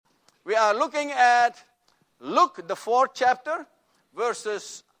We are looking at Luke, the 4th chapter,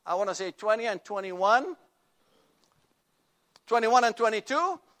 verses, 20 and 21. 21 and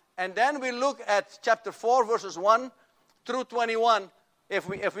 22. And then we look at chapter 4, verses 1 through 21, if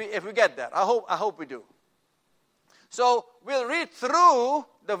we get that. I hope we do. So we'll read through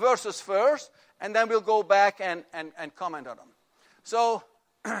the verses first, and then we'll go back and comment on them. So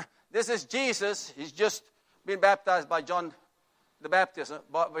this is Jesus. He's just been baptized by John the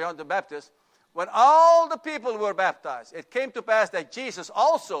Baptist. When all the people were baptized, it came to pass that Jesus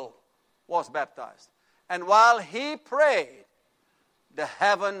also was baptized. And while he prayed, the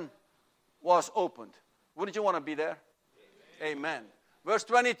heaven was opened. Wouldn't you want to be there? Amen. Verse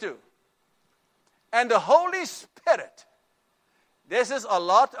 22. And the Holy Spirit. This is a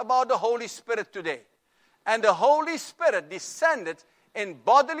lot about the Holy Spirit today. And the Holy Spirit descended in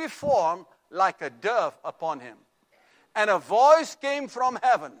bodily form like a dove upon him. And a voice came from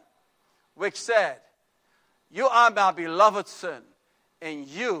heaven, which said, You are my beloved Son, in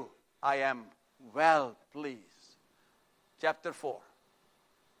you I am well pleased. Chapter 4.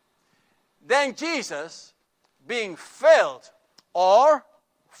 Then Jesus, being filled or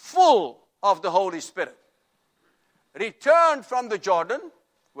full of the Holy Spirit, returned from the Jordan,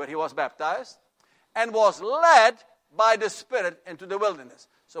 where he was baptized, and was led by the Spirit into the wilderness.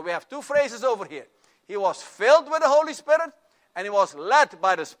 So we have two phrases over here. He was filled with the Holy Spirit, and he was led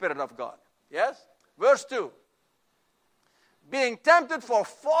by the Spirit of God. Yes? Verse 2. Being tempted for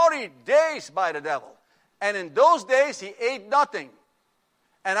 40 days by the devil. And in those days he ate nothing.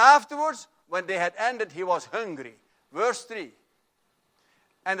 And afterwards, when they had ended, he was hungry. Verse 3.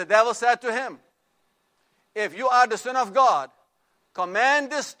 And the devil said to him, If you are the Son of God,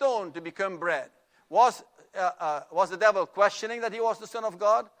 command this stone to become bread. Was the devil questioning that he was the Son of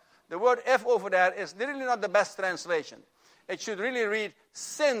God? The word if over there is literally not the best translation. It should really read,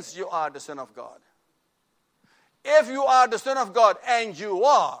 since you are the Son of God. If you are the Son of God, and you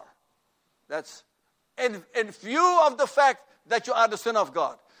are, that's in view of the fact that you are the Son of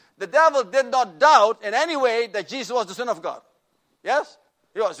God. The devil did not doubt in any way that Jesus was the Son of God. Yes?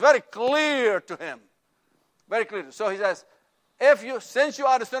 It was very clear to him. Very clear. So he says, since you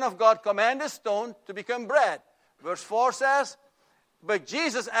are the Son of God, command this stone to become bread. Verse 4 says, But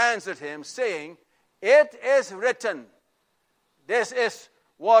Jesus answered him, saying, It is written. This is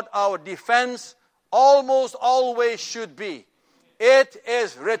what our defense almost always should be. It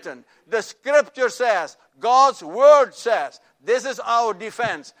is written. The Scripture says, God's Word says, this is our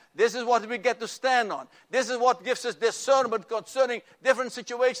defense. This is what we get to stand on. This is what gives us discernment concerning different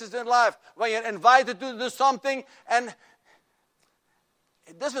situations in life. When you're invited to do something and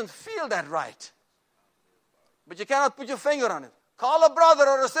it doesn't feel that right. But you cannot put your finger on it. Call a brother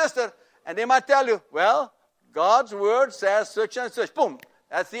or a sister and they might tell you, well, God's Word says such and such. Boom.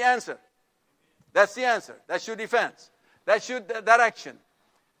 That's the answer. That's the answer. That's your defense. That's your direction.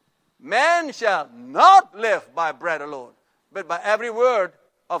 Man shall not live by bread alone, but by every word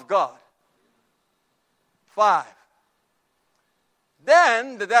of God. 5.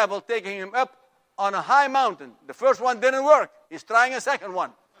 Then the devil, taking him up on a high mountain. The first one didn't work. He's trying a second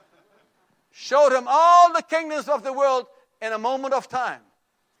one. Showed him all the kingdoms of the world in a moment of time.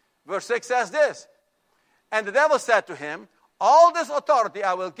 Verse 6 says this. And the devil said to him, All this authority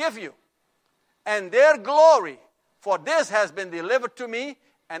I will give you, and their glory, for this has been delivered to me,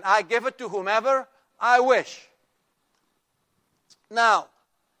 and I give it to whomever I wish. Now,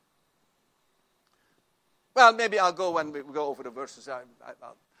 well, maybe I'll go when we go over the verses.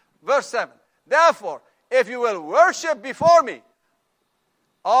 Verse 7. Therefore, if you will worship before me,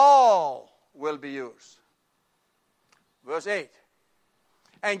 all will be yours. Verse 8.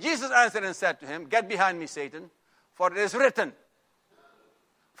 And Jesus answered and said to him, Get behind me, Satan, for it is written.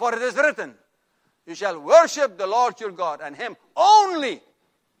 For it is written, You shall worship the Lord your God, and him only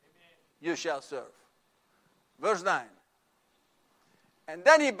you shall serve. Verse 9. And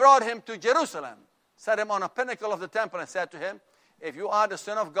then he brought him to Jerusalem, set him on a pinnacle of the temple, and said to him, If you are the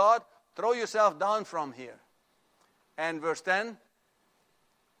Son of God, throw yourself down from here. And verse 10.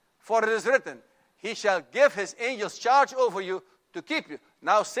 For it is written, He shall give his angels charge over you to keep you.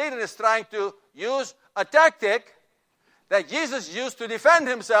 Now Satan is trying to use a tactic that Jesus used to defend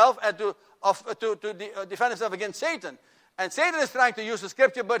himself and to defend himself against Satan. And Satan is trying to use the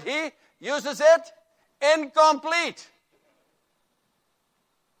Scripture, but he uses it incomplete.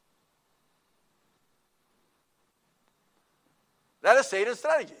 That is Satan's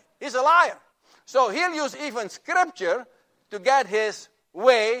strategy. He's a liar. So he'll use even Scripture to get his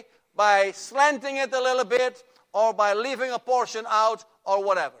way by slanting it a little bit or by leaving a portion out or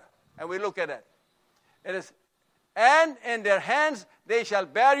whatever. And we look at it. It is and in their hands they shall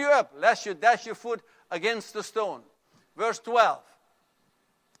bear you up, lest you dash your foot against the stone. Verse 12.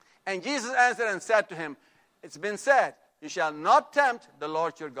 And Jesus answered and said to him, it's been said, you shall not tempt the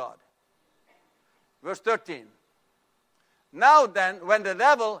Lord your God. Verse 13. Now then, when the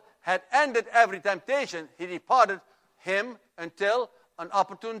devil had ended every temptation, he departed him until an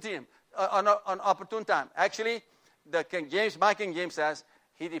opportune time. Actually, my King James says,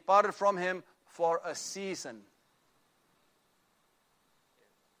 he departed from him for a season.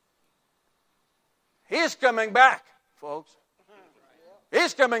 He's coming back, folks.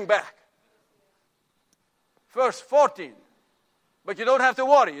 He's coming back. Verse 14. But you don't have to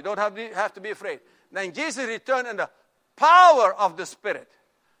worry. You don't have to be afraid. Then Jesus returned in the power of the Spirit.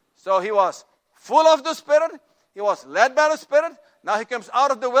 So he was full of the Spirit. He was led by the Spirit. Now he comes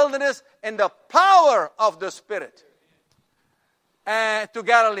out of the wilderness in the power of the Spirit. And to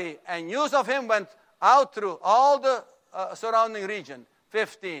Galilee. And news of him went out through all the surrounding region.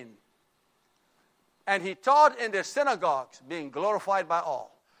 15. And he taught in their synagogues, being glorified by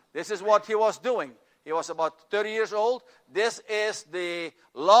all. This is what he was doing. He was about 30 years old. This is the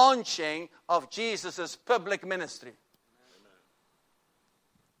launching of Jesus' public ministry.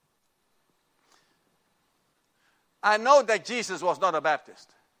 I know that Jesus was not a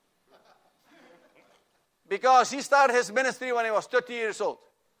Baptist. Because he started his ministry when he was 30 years old.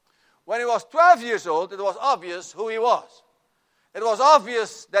 When he was 12 years old, it was obvious who he was. It was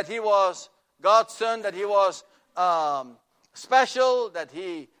obvious that he was God's son, that he was special, that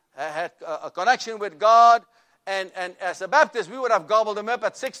he had a connection with God. And as a Baptist, we would have gobbled him up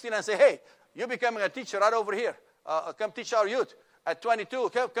at 16 and say, hey, you're becoming a teacher right over here. Come teach our youth. At 22,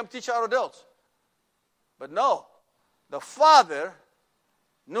 come teach our adults. But no, the father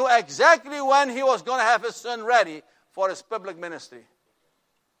knew exactly when he was going to have his son ready for his public ministry.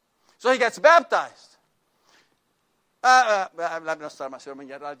 So he gets baptized. Let me not start my sermon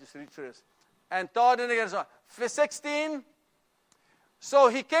yet. I'll just read through this. And taught in again. 16. So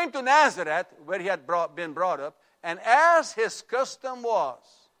he came to Nazareth, where he had been brought up, and as his custom was,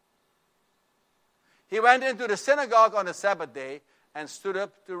 he went into the synagogue on the Sabbath day and stood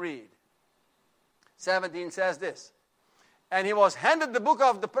up to read. 17 says this. And he was handed the book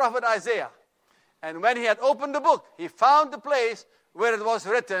of the prophet Isaiah. And when he had opened the book, he found the place where it was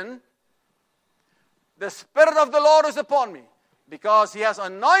written, the Spirit of the Lord is upon me, because he has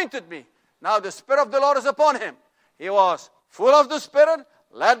anointed me. Now the Spirit of the Lord is upon him. He was full of the Spirit,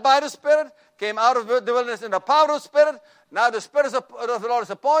 led by the Spirit, came out of the wilderness in the power of the Spirit. Now the Spirit of the Lord is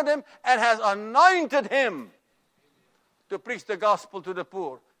upon him and has anointed him to preach the gospel to the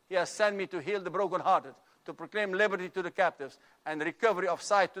poor. He has sent me to heal the brokenhearted, to proclaim liberty to the captives and recovery of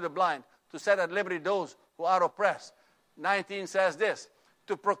sight to the blind, to set at liberty those who are oppressed. 19 says this,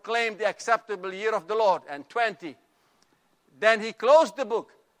 to proclaim the acceptable year of the Lord. And 20, then he closed the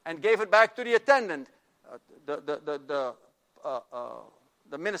book and gave it back to the attendant, the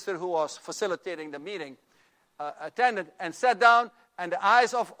minister who was facilitating the meeting, attended and sat down, and the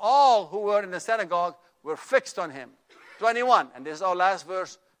eyes of all who were in the synagogue were fixed on him. 21, and this is our last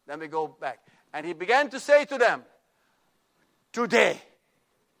verse, then we go back. And he began to say to them, today,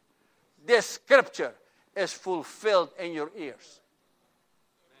 this scripture is fulfilled in your ears.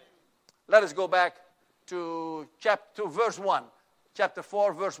 Let us go back to verse 1. Chapter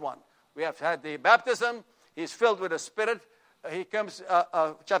 4, verse 1. We have had the baptism. He's filled with the Spirit. He comes,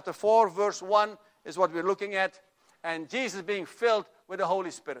 chapter 4, verse 1 is what we're looking at. And Jesus being filled with the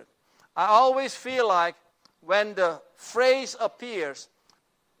Holy Spirit. I always feel like when the phrase appears,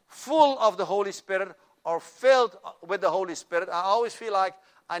 full of the Holy Spirit or filled with the Holy Spirit, I always feel like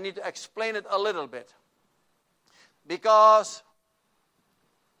I need to explain it a little bit. Because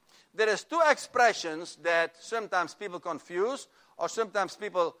there is two expressions that sometimes people confuse, or sometimes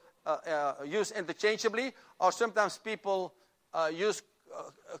people use interchangeably, or sometimes people use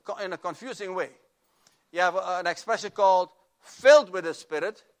in a confusing way. You have an expression called filled with the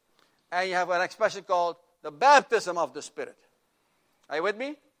Spirit, and you have an expression called the baptism of the Spirit. Are you with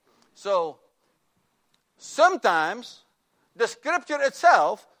me? So, sometimes the scripture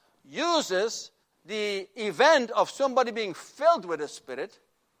itself uses the event of somebody being filled with the Spirit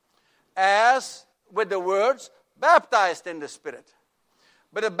as with the words, baptized in the Spirit.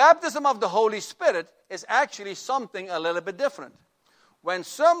 But the baptism of the Holy Spirit is actually something a little bit different. When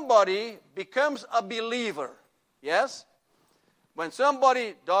somebody becomes a believer, yes? When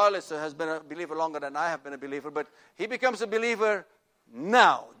somebody, Doyle has been a believer longer than I have been a believer, but he becomes a believer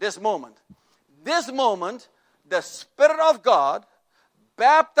now, this moment. This moment, the Spirit of God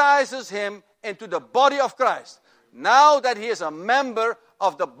baptizes him into the body of Christ. Now that he is a member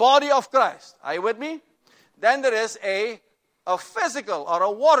of the body of Christ. Are you with me? Then there is a physical or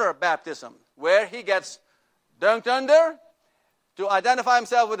a water baptism where he gets dunked under to identify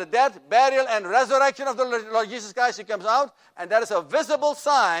himself with the death, burial, and resurrection of the Lord Jesus Christ. He comes out, and that is a visible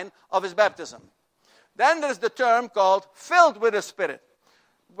sign of his baptism. Then there is the term called filled with the Spirit.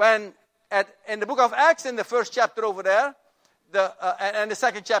 When in the book of Acts, in the first chapter over there, and the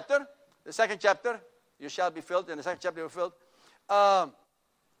second chapter, you shall be filled. In the second chapter, you were filled.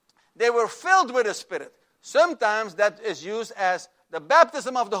 They were filled with the Spirit. Sometimes that is used as the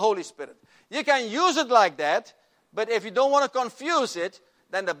baptism of the Holy Spirit. You can use it like that, but if you don't want to confuse it,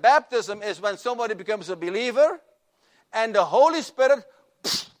 then the baptism is when somebody becomes a believer and the Holy Spirit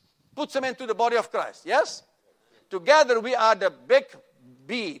puts them into the body of Christ. Yes? Together we are the big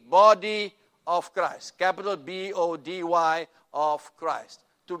B, body of Christ. Capital B-O-D-Y of Christ.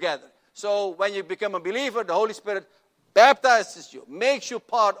 Together. So when you become a believer, the Holy Spirit baptizes you, makes you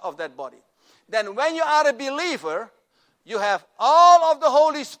part of that body. Then when you are a believer, you have all of the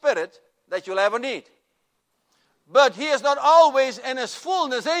Holy Spirit that you'll ever need. But He is not always in His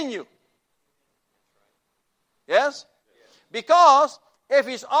fullness in you. Yes? Because if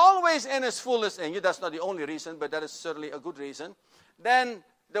He's always in His fullness in you, that's not the only reason, but that is certainly a good reason, then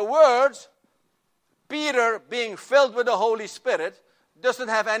the words, Peter being filled with the Holy Spirit, doesn't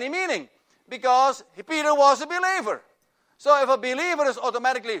have any meaning. Because Peter was a believer. So if a believer is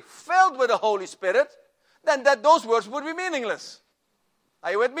automatically filled with the Holy Spirit, then those words would be meaningless.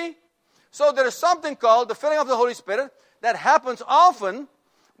 Are you with me? So there is something called the filling of the Holy Spirit that happens often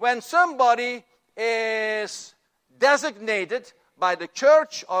when somebody is designated by the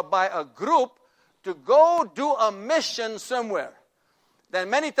church or by a group to go do a mission somewhere. Then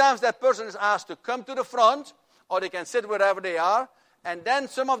many times that person is asked to come to the front, or they can sit wherever they are, and then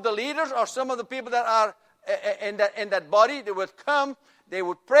some of the leaders or some of the people that are in that body, they would come, they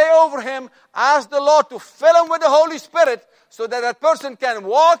would pray over him, ask the Lord to fill him with the Holy Spirit so that person can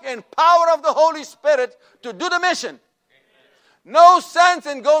walk in power of the Holy Spirit to do the mission. Amen. No sense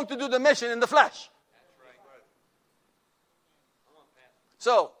in going to do the mission in the flesh.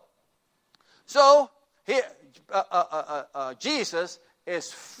 So here, Jesus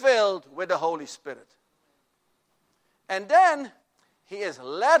is filled with the Holy Spirit. And then He is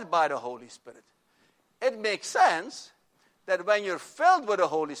led by the Holy Spirit. It makes sense that when you're filled with the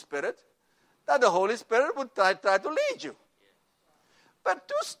Holy Spirit, that the Holy Spirit would try to lead you. But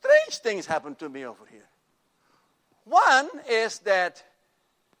two strange things happen to me over here. One is that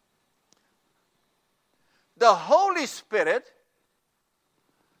the Holy Spirit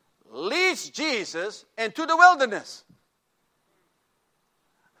leads Jesus into the wilderness.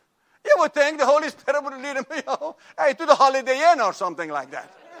 You would think the Holy Spirit would lead him, to the Holiday Inn or something like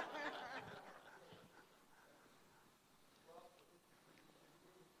that.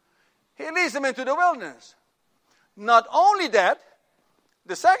 He leads him into the wilderness. Not only that,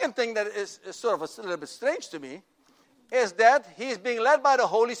 the second thing that is sort of a little bit strange to me is that he's being led by the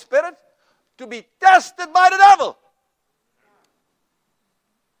Holy Spirit to be tested by the devil.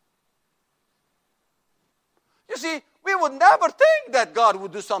 You see, we would never think that God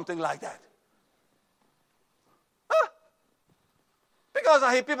would do something like that. Huh? Because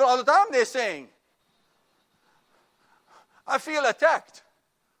I hear people all the time, they're saying, I feel attacked.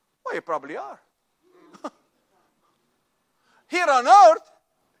 Well, you probably are. Here on earth,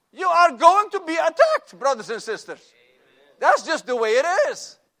 you are going to be attacked, brothers and sisters. That's just the way it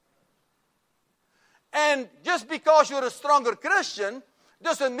is. And just because you're a stronger Christian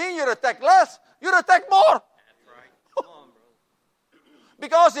doesn't mean you're attacked less. You're attacked more.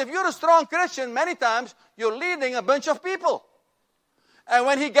 Because if you're a strong Christian, many times you're leading a bunch of people. And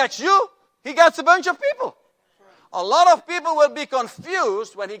when He gets you, He gets a bunch of people. A lot of people will be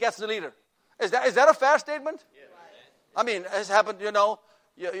confused when He gets the leader. Is that a fair statement? Yeah. I mean, it's happened,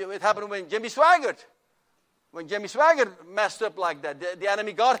 it happened when Jimmy Swaggart. When Jimmy Swaggart messed up like that, the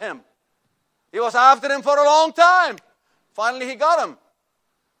enemy got him. He was after him for a long time. Finally, he got him.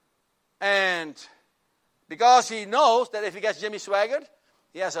 And because he knows that if he gets Jimmy Swaggart,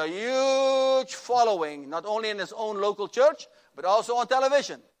 he has a huge following, not only in his own local church, but also on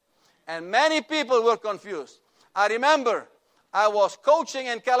television. And many people were confused. I remember I was coaching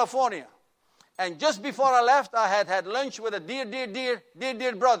in California. And just before I left, I had lunch with a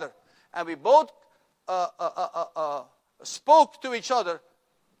dear brother. And we both spoke to each other,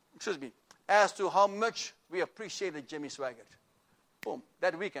 as to how much we appreciated Jimmy Swaggart. Boom,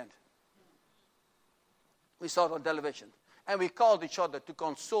 that weekend. We saw it on television. And we called each other to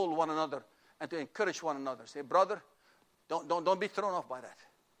console one another and to encourage one another. Say, brother, don't be thrown off by that.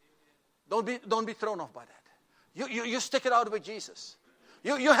 Don't be thrown off by that. You stick it out with Jesus.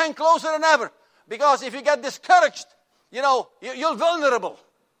 You hang closer than ever. Because if you get discouraged, you're vulnerable.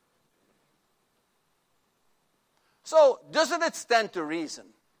 So, doesn't it stand to reason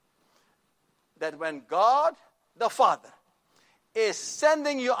that when God the Father is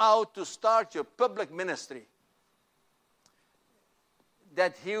sending you out to start your public ministry,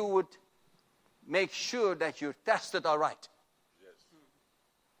 that He would make sure that you're tested all right? Yes.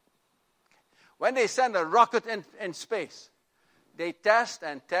 When they send a rocket in space, they test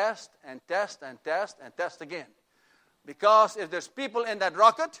and test and test and test and test again. Because if there's people in that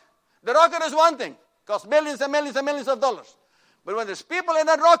rocket, the rocket is one thing. Costs millions and millions and millions of dollars. But when there's people in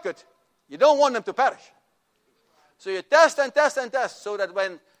that rocket, you don't want them to perish. So you test and test and test so that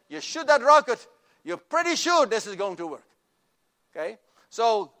when you shoot that rocket, you're pretty sure this is going to work. Okay?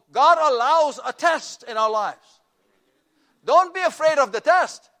 So God allows a test in our lives. Don't be afraid of the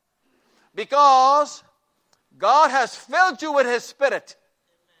test, because God has filled you with His Spirit.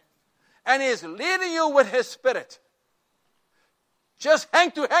 And He is leading you with His Spirit. Just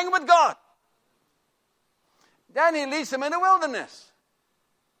hang with God. Then He leads him in the wilderness.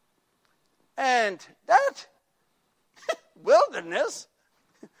 And that wilderness,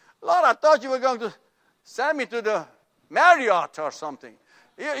 Lord, I thought you were going to send me to the Marriott or something.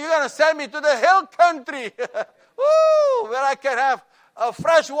 You're going to send me to the hill country. Woo, where I can have a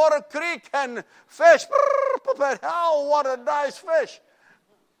freshwater creek and fish. Oh, what a nice fish.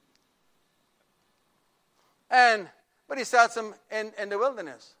 But He sets him in the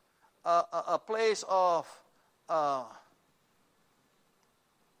wilderness, a place of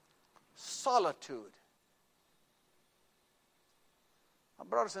solitude.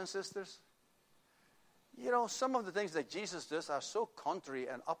 Brothers and sisters, some of the things that Jesus does are so contrary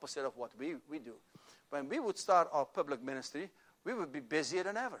and opposite of what we do. When we would start our public ministry, we would be busier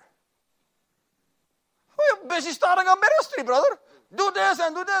than ever. We're busy starting our ministry, brother. Do this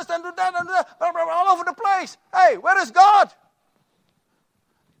and do this and do that and do that, all over the place. Hey, where is God?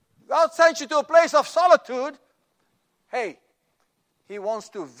 God sent you to a place of solitude. Hey, He wants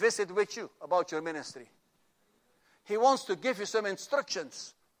to visit with you about your ministry. He wants to give you some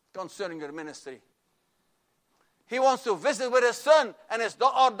instructions concerning your ministry. He wants to visit with His son and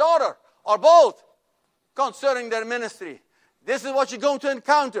or daughter, or both, concerning their ministry. This is what you're going to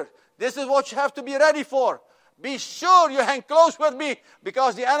encounter. This is what you have to be ready for. Be sure you hang close with me,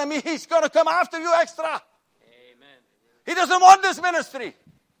 because the enemy, he's going to come after you extra. Amen. He doesn't want this ministry.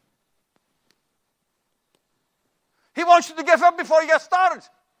 He wants you to give up before you get started.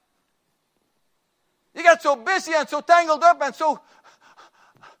 You get so busy and so tangled up and so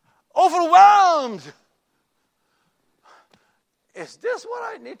overwhelmed. Is this what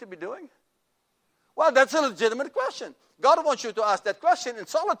I need to be doing? Well, that's a legitimate question. God wants you to ask that question in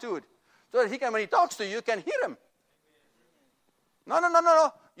solitude, so that He can, when He talks to you, you can hear Him.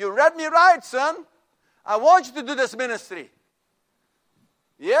 No. You read me right, son. I want you to do this ministry.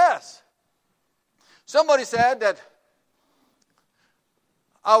 Yes. Somebody said that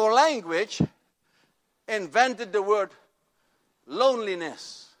our language invented the word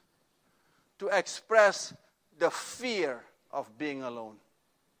loneliness to express the fear of being alone.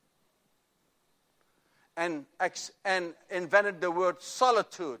 And invented the word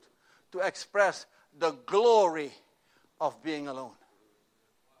solitude to express the glory of being alone.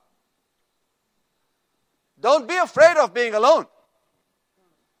 Don't be afraid of being alone,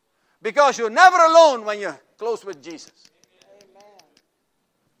 because you're never alone when you're close with Jesus. Amen.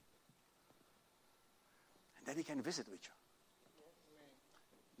 And then He can visit with you.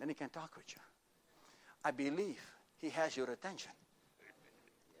 Then He can talk with you. I believe He has your attention.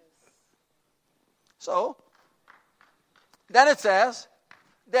 So, then it says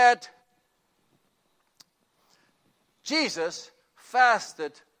that Jesus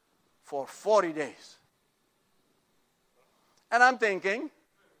fasted for 40 days. And I'm thinking,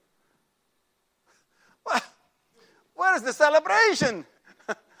 well, where is the celebration?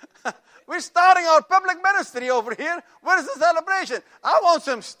 We're starting our public ministry over here. Where is the celebration? I want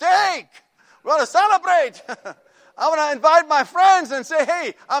some steak. We want to celebrate. I want to invite my friends and say,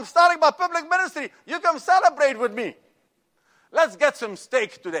 hey, I'm starting my public ministry. You come celebrate with me. Let's get some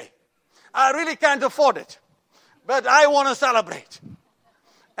steak today. I really can't afford it, but I want to celebrate.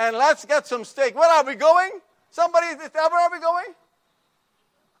 And let's get some steak. Where are we going? Somebody, where are we going?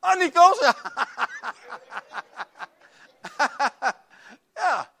 Oh, Nico's.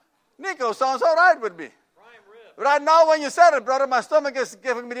 Yeah, Nico sounds all right with me. Right now, when you said it, brother, my stomach is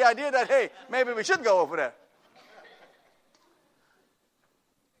giving me the idea that, hey, maybe we should go over there.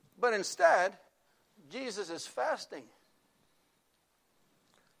 But instead, Jesus is fasting.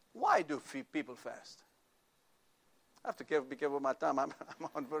 Why do people fast? I have to be careful with my time. I'm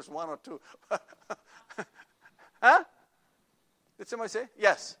on verse 1 or 2. Huh? Did somebody say?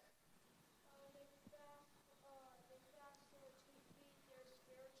 Yes.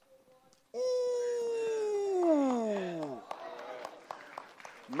 Ooh.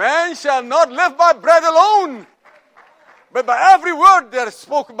 Man shall not live by bread alone, but by every word that is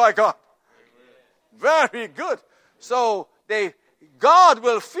spoken by God. Very good. So God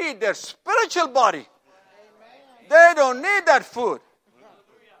will feed their spiritual body. They don't need that food.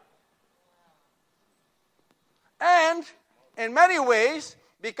 And in many ways,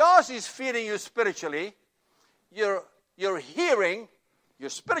 because He's feeding you spiritually, your hearing, your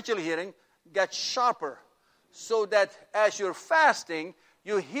spiritual hearing, gets sharper. So that as you're fasting,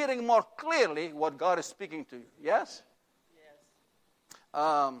 you're hearing more clearly what God is speaking to you. Yes? Yes.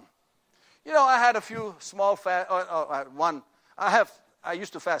 I had a few small fast. One. I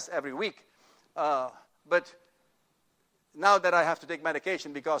used to fast every week, but now that I have to take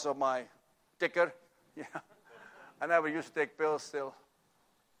medication because of my ticker, I never used to take pills still.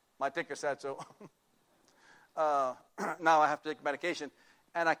 My ticker said so. Now I have to take medication,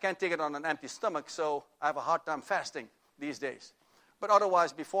 and I can't take it on an empty stomach, so I have a hard time fasting these days. But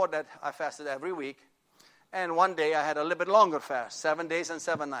otherwise, before that, I fasted every week, and one day I had a little bit longer fast, 7 days and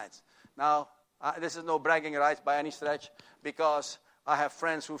 7 nights. Now, this is no bragging rights by any stretch, because I have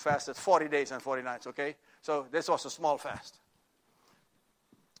friends who fasted 40 days and 40 nights, okay? So this was a small fast.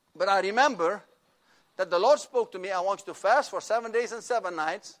 But I remember that the Lord spoke to me, I want you to fast for 7 days and 7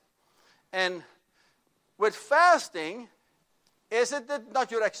 nights. And with fasting, is it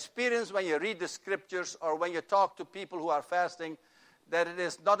not your experience when you read the scriptures or when you talk to people who are fasting, that it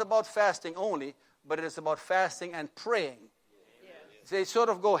is not about fasting only, but it is about fasting and praying? Yes. They sort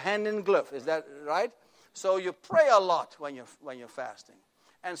of go hand in glove. Is that right? So you pray a lot when you're fasting.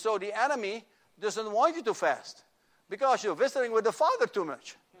 And so the enemy doesn't want you to fast because you're visiting with the Father too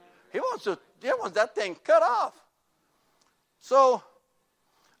much. He wants that thing cut off. So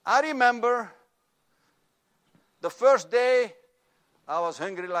I remember the first day I was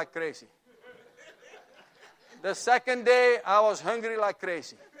hungry like crazy. The second day I was hungry like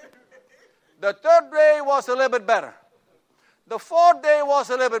crazy. The third day was a little bit better. The fourth day was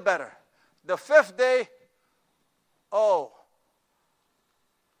a little bit better. The fifth day,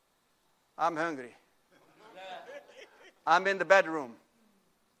 I'm hungry. I'm in the bedroom.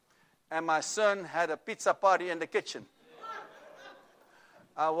 And my son had a pizza party in the kitchen.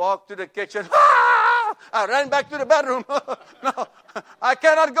 I walked to the kitchen. I ran back to the bedroom. No, I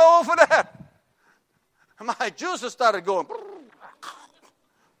cannot go over there. My juices started going.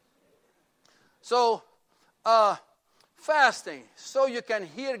 So, fasting, so you can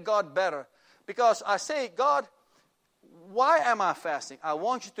hear God better. Because I say, God, why am I fasting? I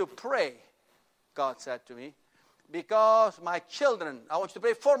want you to pray, God said to me. Because my children, I want you to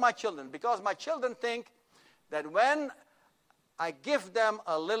pray for my children. Because my children think that when I give them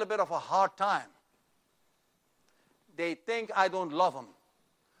a little bit of a hard time, they think I don't love them.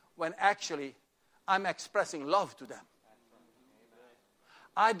 When actually, I'm expressing love to them.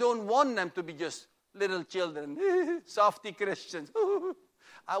 I don't want them to be just little children, softy Christians.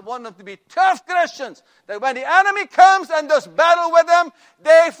 I want them to be tough Christians. That when the enemy comes and does battle with them,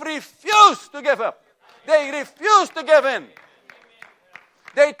 they refuse to give up. They refuse to give in.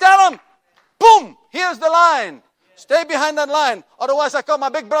 They tell them, boom, here's the line. Stay behind that line. Otherwise, I call my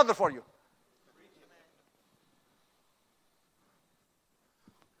big brother for you.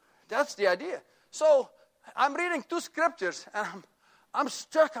 That's the idea. So, I'm reading 2 scriptures, and I'm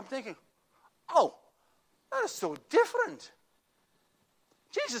stuck. I'm thinking, that is so different.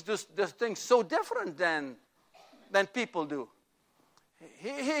 Jesus does things so different than people do.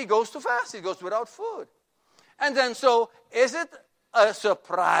 He goes to fast. He goes without food. And then so, is it a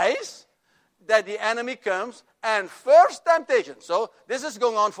surprise that the enemy comes and first temptation? So, this is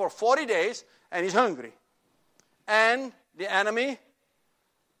going on for 40 days, and he's hungry. And the enemy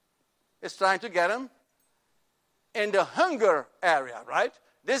is trying to get him in the hunger area, right?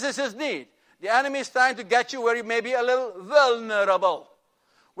 This is his need. The enemy is trying to get you where you may be a little vulnerable,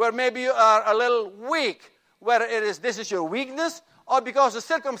 where maybe you are a little weak, whether this is your weakness, or because the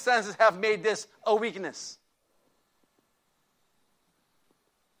circumstances have made this a weakness.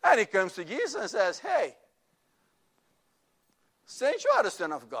 And he comes to Jesus and says, hey, since you are the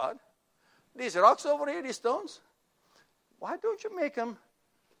Son of God, these rocks over here, these stones, why don't you make them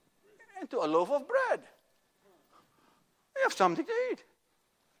into a loaf of bread? You have something to eat.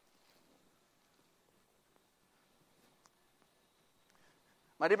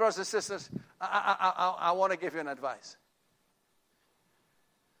 My dear brothers and sisters, I want to give you an advice.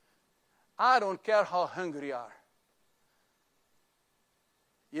 I don't care how hungry you are.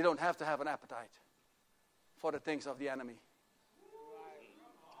 You don't have to have an appetite for the things of the enemy.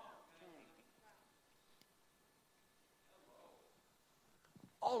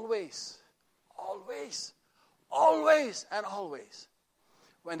 Always, always, always, and always,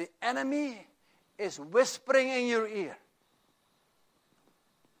 when the enemy is whispering in your ear,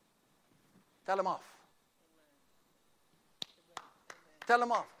 tell him off. Tell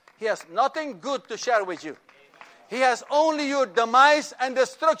him off. He has nothing good to share with you. He has only your demise and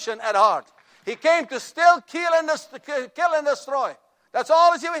destruction at heart. He came to steal, kill, and destroy. That's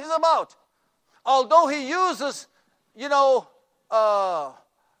all he's about. Although he uses,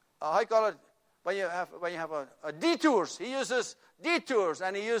 how you call it, when you have a detours. He uses detours,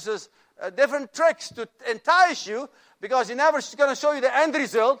 and he uses different tricks to entice you, because he's never going to show you the end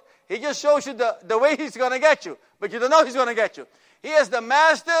result. He just shows you the way he's going to get you, but you don't know he's going to get you. He is the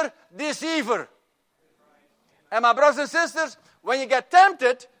master deceiver. And my brothers and sisters, when you get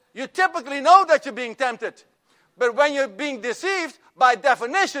tempted, you typically know that you're being tempted. But when you're being deceived, by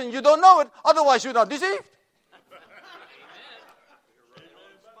definition, you don't know it. Otherwise, you're not deceived.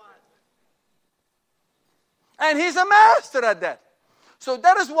 And he's a master at that. So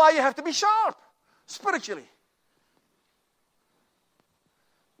that is why you have to be sharp, spiritually.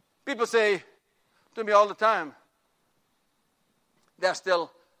 People say to me all the time, they're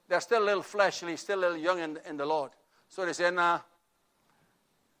still a little fleshly, still a little young in the Lord. So they say, nah,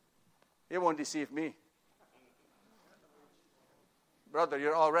 he won't deceive me. Brother,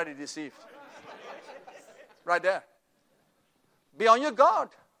 you're already deceived. Right there. Be on your guard.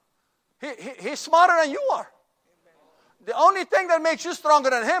 He's smarter than you are. The only thing that makes you stronger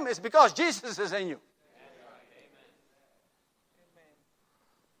than him is because Jesus is in you.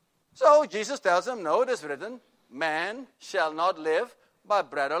 So Jesus tells him, no, it is written, man shall not live by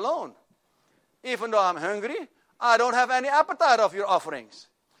bread alone. Even though I'm hungry, I don't have any appetite of your offerings.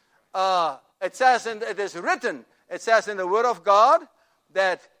 It is written, it says in the Word of God,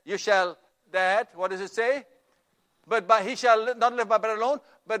 that what does it say? But he shall not live by bread alone,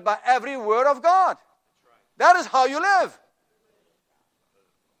 but by every word of God. That is how you live.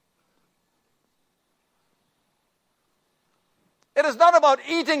 It is not about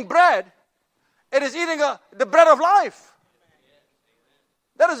eating bread. It is eating the bread of life.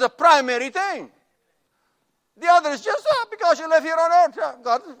 That is the primary thing. The other is just because you live here on earth.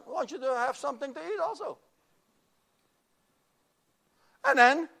 God wants you to have something to eat also. And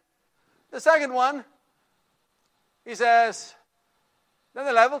then, the second one, he says, then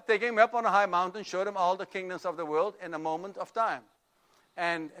the level, taking him up on a high mountain, showed him all the kingdoms of the world in a moment of time.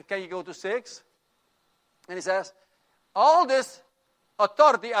 And can you go to 6? And he says, all this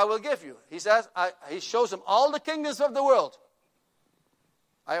authority I will give you. He says, he shows him all the kingdoms of the world.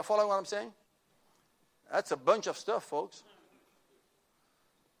 Are you following what I'm saying? That's a bunch of stuff, folks.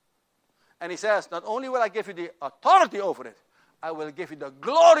 And he says, not only will I give you the authority over it, I will give you the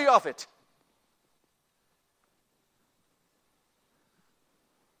glory of it.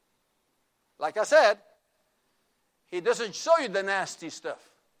 Like I said, he doesn't show you the nasty stuff.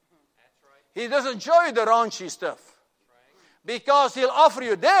 That's right. He doesn't show you the raunchy stuff. Right. Because he'll offer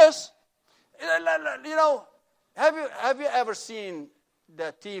you this. Have you ever seen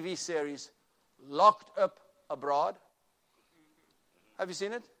the TV series Locked Up Abroad? Have you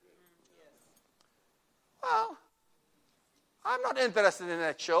seen it? Yes. Well, I'm not interested in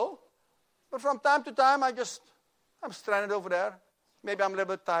that show. But from time to time, I'm stranded over there. Maybe I'm a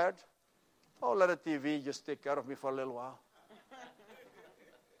little bit tired. Oh, let the TV just take care of me for a little while.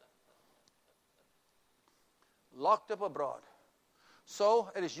 Locked Up Abroad.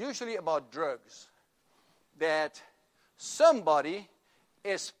 So it is usually about drugs. That somebody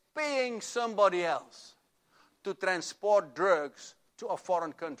is paying somebody else to transport drugs to a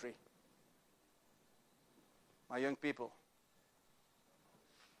foreign country. My young people,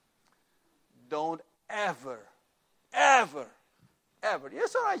 don't ever,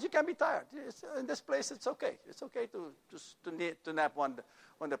 it's all right, you can be tired. In this place, it's okay. It's okay to nap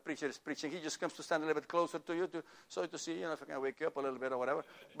when the preacher is preaching. He just comes to stand a little bit closer to you to see, if I can wake you up a little bit or whatever.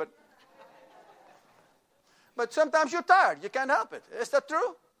 But sometimes you're tired. You can't help it. Is that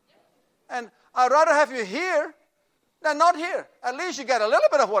true? And I'd rather have you here than not here. At least you get a little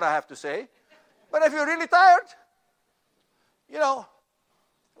bit of what I have to say. But if you're really tired,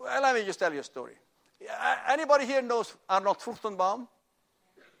 let me just tell you a story. Anybody here knows Arnold Fruchtenbaum?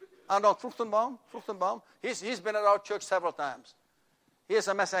 Arnold Fruchtenbaum? He's been at our church several times. He is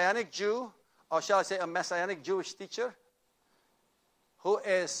a Messianic Jew, or shall I say a Messianic Jewish teacher, who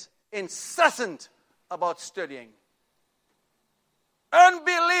is incessant about studying.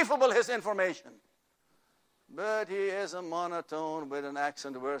 Unbelievable, his information. But he is a monotone with an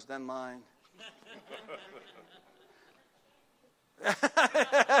accent worse than mine.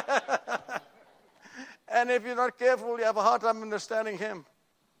 And if you're not careful, you have a hard time understanding him.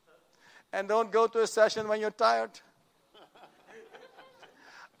 And don't go to a session when you're tired.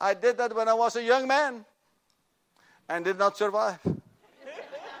 I did that when I was a young man and did not survive.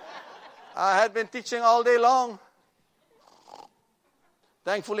 I had been teaching all day long.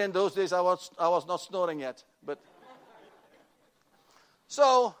 Thankfully, in those days, I was not snoring yet. But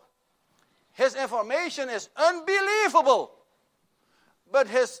so, his information is unbelievable. But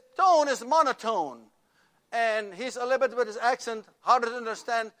his tone is monotone. And he's a little bit with his accent harder to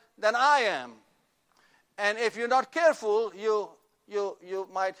understand than I am. And if you're not careful, you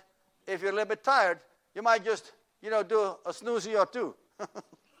might, if you're a little bit tired, you might just, do a snoozy or two.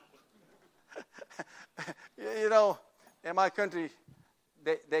 In my country,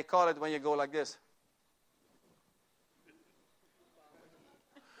 they call it when you go like this.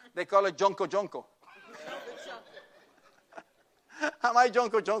 They call it jonko jonko. Am I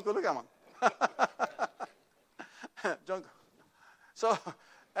jonko jonko? Look at him. Jonko. So,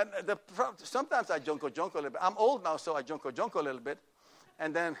 and sometimes I jonko jonko a little bit. I'm old now, so I jonko jonko a little bit.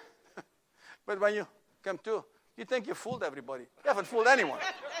 And then, but when you come to, you think you fooled everybody. You haven't fooled anyone.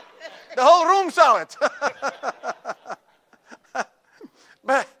 The whole room saw it.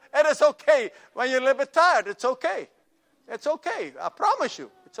 But it is okay. When you're a little bit tired, it's okay. It's okay. I promise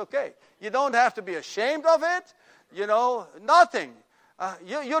you, it's okay. You don't have to be ashamed of it. Nothing.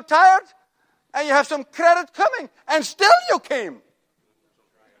 You're tired, and you have some credit coming, and still you came.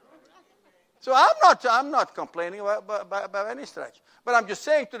 So I'm not complaining by any stretch. But I'm just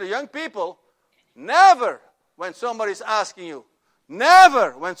saying to the young people, never when somebody's asking you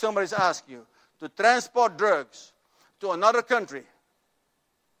to transport drugs to another country.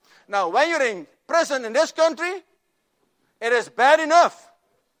 Now, when you're in prison in this country, it is bad enough.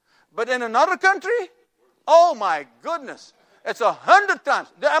 But in another country, oh my goodness, it's 100 times.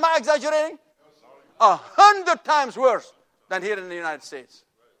 Am I exaggerating? 100 times worse than here in the United States.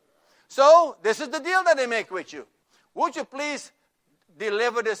 So, this is the deal that they make with you. Would you please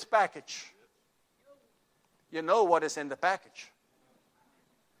deliver this package? You know what is in the package.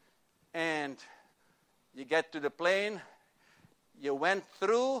 And you get to the plane. You went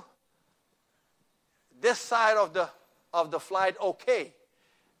through this side of the flight okay.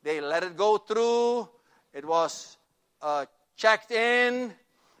 They let it go through. It was checked in.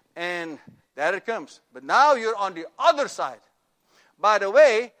 And there it comes. But now you're on the other side. By the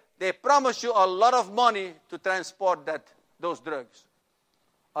way, they promise you a lot of money to transport those drugs.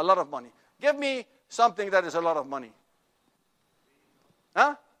 A lot of money. Give me something that is a lot of money.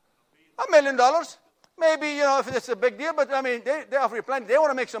 Huh? $1 million. Maybe, if it's a big deal, but I mean, they offer you plenty. They want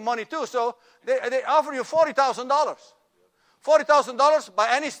to make some money too, so they offer you $40,000. $40,000 by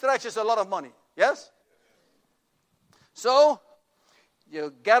any stretch is a lot of money. Yes? So,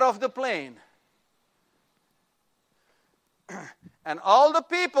 you get off the plane. And all the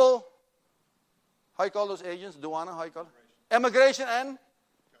people, how you call those agents? Douane, how you call it? Immigration and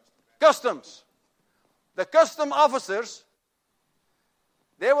customs. The custom officers,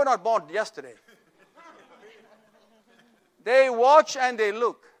 they were not born yesterday. They watch and they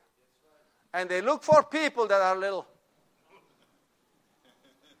look. And they look for people that are little.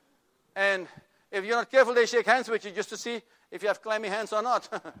 And if you're not careful, they shake hands with you just to see if you have clammy hands or not.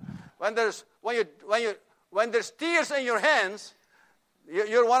 When there's tears in your hands,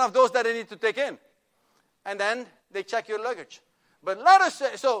 you're one of those that they need to take in. And then they check your luggage. But let us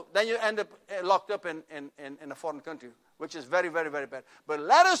say, so then you end up locked up in a foreign country, which is very, very, very bad. But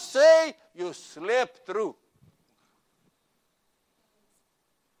let us say you slip through.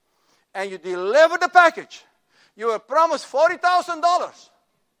 And you deliver the package. You were promised $40,000.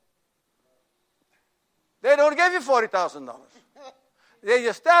 They don't give you $40,000. They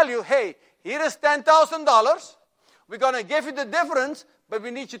just tell you, hey, here is $10,000. We're going to give you the difference, but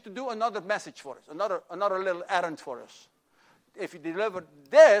we need you to do another message for us, another little errand for us. If you deliver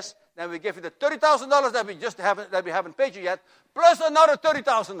this, then we give you the $30,000 that we haven't paid you yet, plus another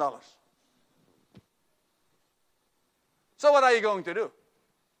 $30,000. So what are you going to do?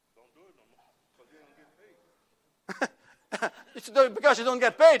 Because you don't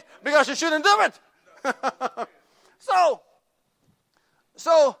get paid, because you shouldn't do it.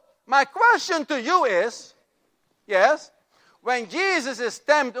 So my question to you is, yes, when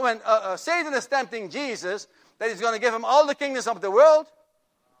Satan is tempting Jesus, that he's going to give him all the kingdoms of the world,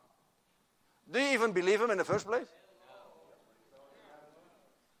 do you even believe him in the first place?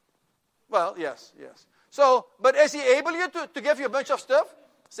 Well, yes. So, but is he able to give you a bunch of stuff,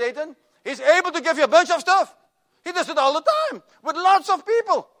 Satan? He's able to give you a bunch of stuff. He does it all the time with lots of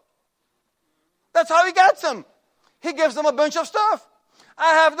people. That's how he gets them. He gives them a bunch of stuff.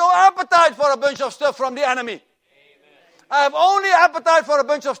 I have no appetite for a bunch of stuff from the enemy. Amen. I have only appetite for a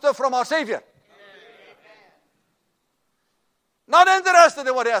bunch of stuff from our Savior. Amen. Not interested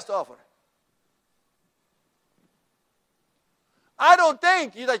in what he has to offer. I don't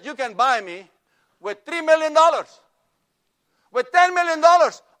think that you can buy me with $3 million, with $10 million,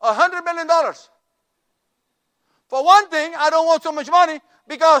 $100 million. For one thing, I don't want so much money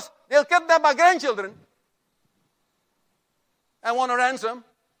because they'll kidnap my grandchildren and want a ransom.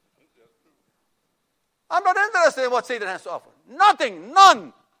 I'm not interested in what Satan has to offer. Nothing,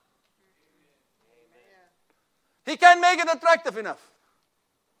 none. He can't make it attractive enough.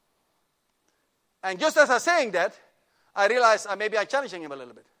 And just as I'm saying that, I realize maybe I'm challenging him a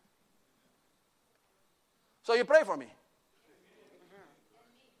little bit. So you pray for me.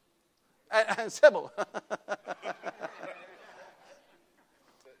 And Sybil.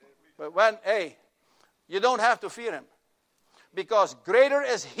 But you don't have to fear him. Because greater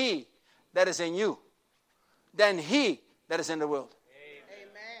is he that is in you than he that is in the world.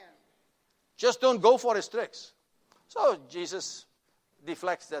 Amen. Just don't go for his tricks. So Jesus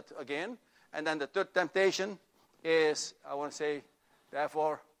deflects that again. And then the third temptation is, I want to say,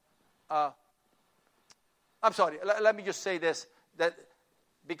 therefore, I'm sorry, let me just say this, that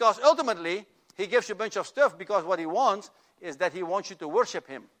because ultimately, he gives you a bunch of stuff because what he wants is that he wants you to worship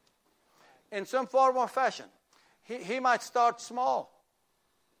him in some form or fashion. He might start small,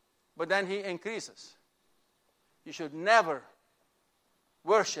 but then he increases. You should never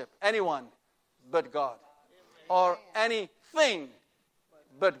worship anyone but God, or anything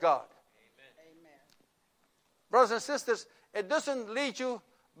but God. Amen. Brothers and sisters, it doesn't lead you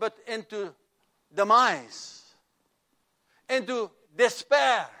but into demise, into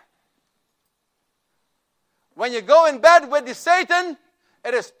despair. When you go in bed with the Satan,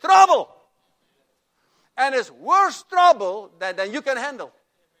 it is trouble. And it's worse trouble than you can handle.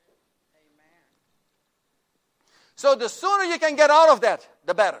 Amen. So the sooner you can get out of that,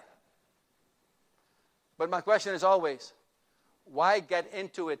 the better. But my question is always, why get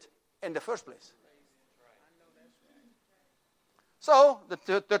into it in the first place? So,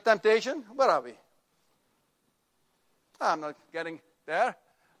 the temptation, where are we? I'm not getting there.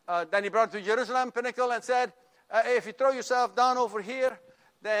 Then he brought to Jerusalem pinnacle and said, if you throw yourself down over here,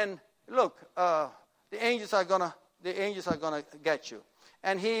 then look, the angels are gonna get you.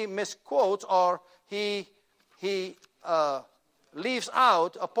 And he misquotes, or he leaves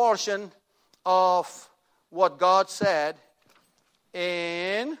out a portion of what God said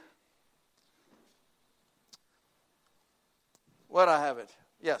in, where I have it.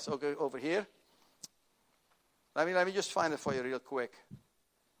 Yes, okay, over here. Let me just find it for you real quick.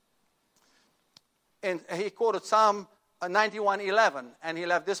 And he quoted Psalm 91:11, and he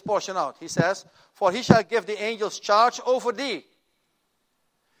left this portion out. He says, "For he shall give the angels charge over thee."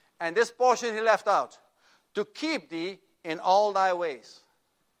 And this portion he left out. "To keep thee in all thy ways."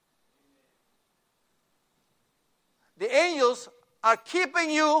 The angels are keeping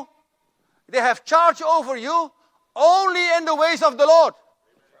you. They have charge over you only in the ways of the Lord.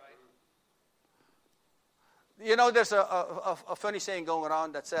 You know, there's a funny saying going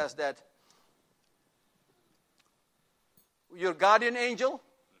around that says that your guardian angel,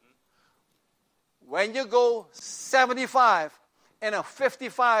 when you go 75 in a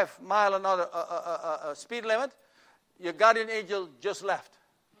 55 mile an hour speed limit, your guardian angel just left.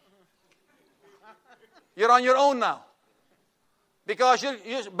 You're on your own now because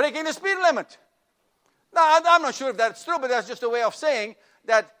you're breaking the speed limit. Now, I'm not sure if that's true, but that's just a way of saying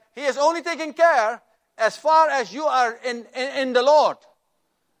that he is only taking care as far as you are in the Lord.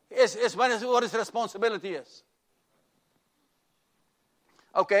 Is what his responsibility is.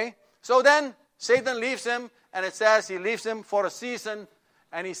 Okay, so then Satan leaves him, and it says he leaves him for a season,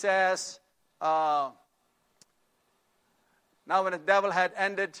 and he says, now when the devil had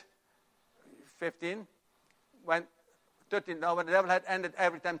ended, 13, now when the devil had ended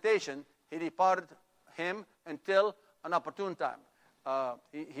every temptation, he departed him until an opportune time.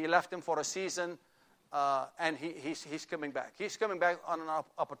 He left him for a season, and he's coming back. He's coming back on an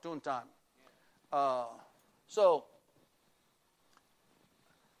opportune time. So,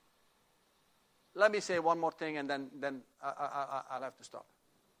 let me say one more thing, and then I'll have to stop.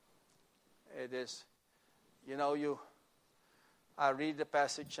 It is, I read the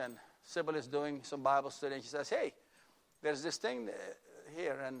passage, and Sybil is doing some Bible study, and she says, "Hey, there's this thing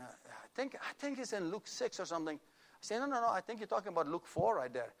here, and I think it's in Luke 6 or something." I say, no, I think you're talking about Luke 4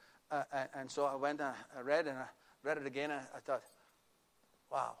 right there. And so I went and I read it again, and I thought,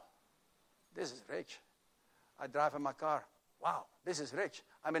 wow, this is rich. I drive in my car. Wow, this is rich.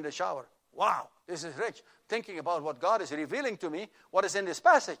 I'm in the shower. Wow, this is rich. Thinking about what God is revealing to me, what is in this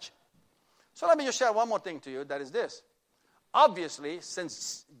passage. So let me just share one more thing to you. That is this. Obviously,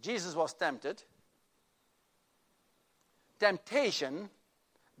 since Jesus was tempted, temptation,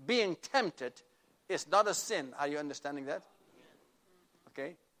 being tempted, is not a sin. Are you understanding that?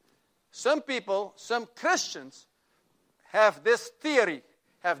 Okay. Some people, some Christians, have this theory,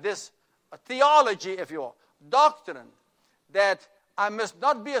 have this theology, if you will, doctrine, that I must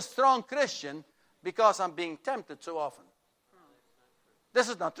not be a strong Christian because I'm being tempted so often. This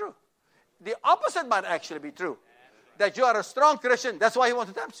is not true. The opposite might actually be true. That you are a strong Christian, that's why he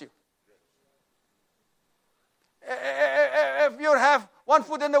wants to tempt you. If you have one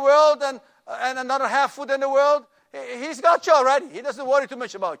foot in the world and another half foot in the world, he's got you already. He doesn't worry too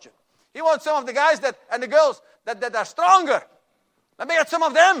much about you. He wants some of the guys and the girls that are stronger. Let me get some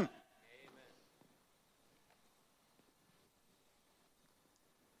of them.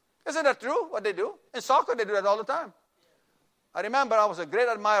 Isn't that true, what they do? In soccer, they do that all the time. I remember I was a great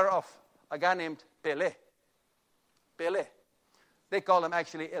admirer of a guy named Pelé. Pelé. They call him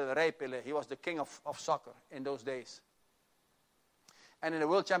actually El Rey Pelé. He was the king of soccer in those days. And in the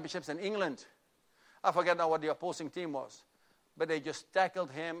World Championships in England, I forget now what the opposing team was, but they just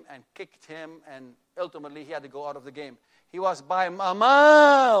tackled him and kicked him, and ultimately he had to go out of the game. He was by a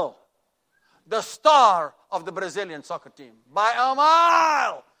mile the star of the Brazilian soccer team. By a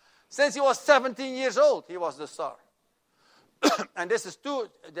mile! Since he was 17 years old, he was the star. And this is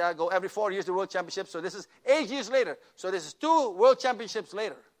they go every 4 years to World Championships, so this is 8 years later. So this is 2 World Championships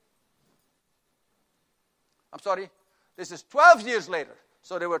later. I'm sorry, this is 12 years later.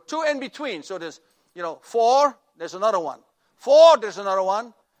 So there were 2 in between. So there's, 4, there's another one. 4, there's another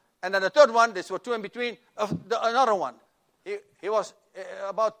one. And then the third one, there were 2 in between, another one. He was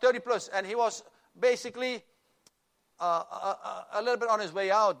about 30 plus, and he was basically a little bit on his way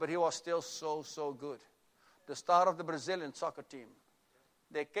out, but he was still so good. The star of the Brazilian soccer team.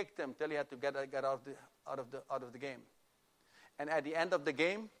 They kicked him till he had to get out of the game. And at the end of the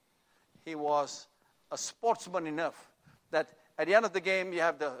game, he was a sportsman enough that at the end of the game, you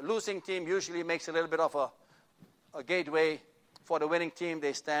have the losing team usually makes a little bit of a gateway for the winning team.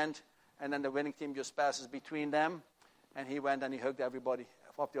 They stand, and then the winning team just passes between them. And he went and he hugged everybody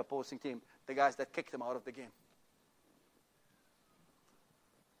of the opposing team, the guys that kicked him out of the game.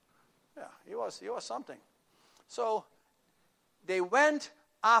 Yeah, he was something. So they went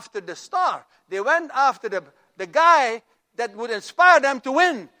after the star. They went after the guy that would inspire them to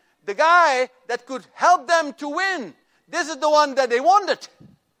win. The guy that could help them to win. This is the one that they wanted.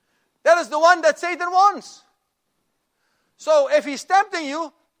 That is the one that Satan wants. So if he's tempting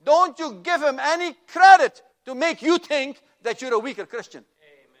you, don't you give him any credit to make you think that you're a weaker Christian.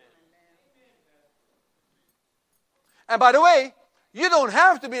 Amen. And by the way, you don't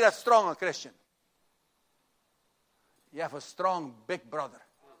have to be that strong a Christian. You have a strong big brother.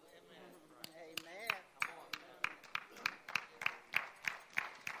 Amen.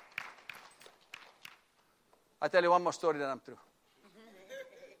 I tell you one more story, then I'm through.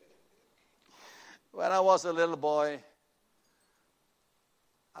 When I was a little boy,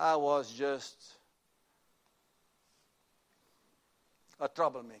 I was just a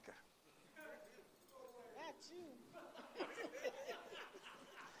troublemaker.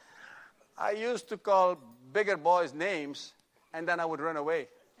 I used to call bigger boys names, and then I would run away.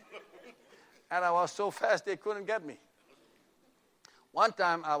 And I was so fast they couldn't get me. One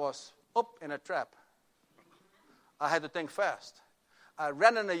time I was up in a trap. I had to think fast. I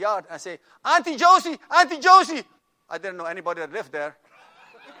ran in the yard and say, Auntie Josie, Auntie Josie. I didn't know anybody that lived there.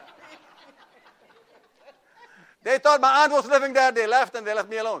 They thought my aunt was living there. They left and they left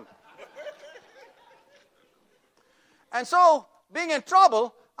me alone. And so, being in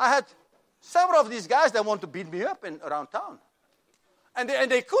trouble, I had several of these guys that want to beat me up around town. And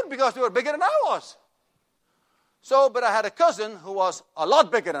they could because they were bigger than I was. So, but I had a cousin who was a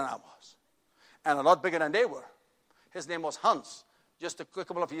lot bigger than I was. And a lot bigger than they were. His name was Hans. Just a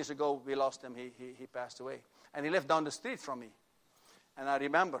couple of years ago, we lost him. He passed away. And he lived down the street from me. And I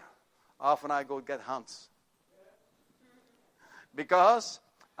remember, often I go get Hans. Because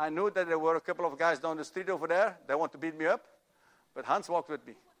I knew that there were a couple of guys down the street over there that want to beat me up. But Hans walked with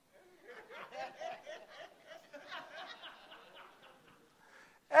me.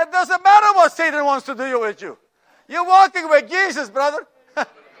 It doesn't matter what Satan wants to do with you. You're walking with Jesus, brother.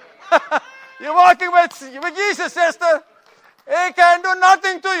 You're walking with Jesus, sister. He can do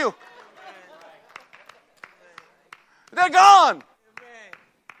nothing to you. They're gone.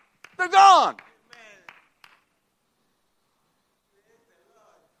 They're gone.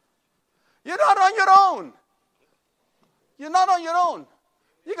 You're not on your own. You're not on your own.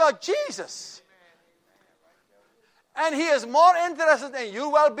 You got Jesus. And He is more interested in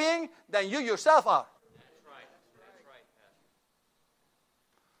your well-being than you yourself are. That's right. That's right.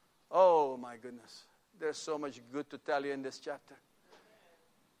 Oh, my goodness. There's so much good to tell you in this chapter.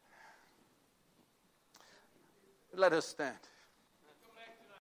 Let us stand.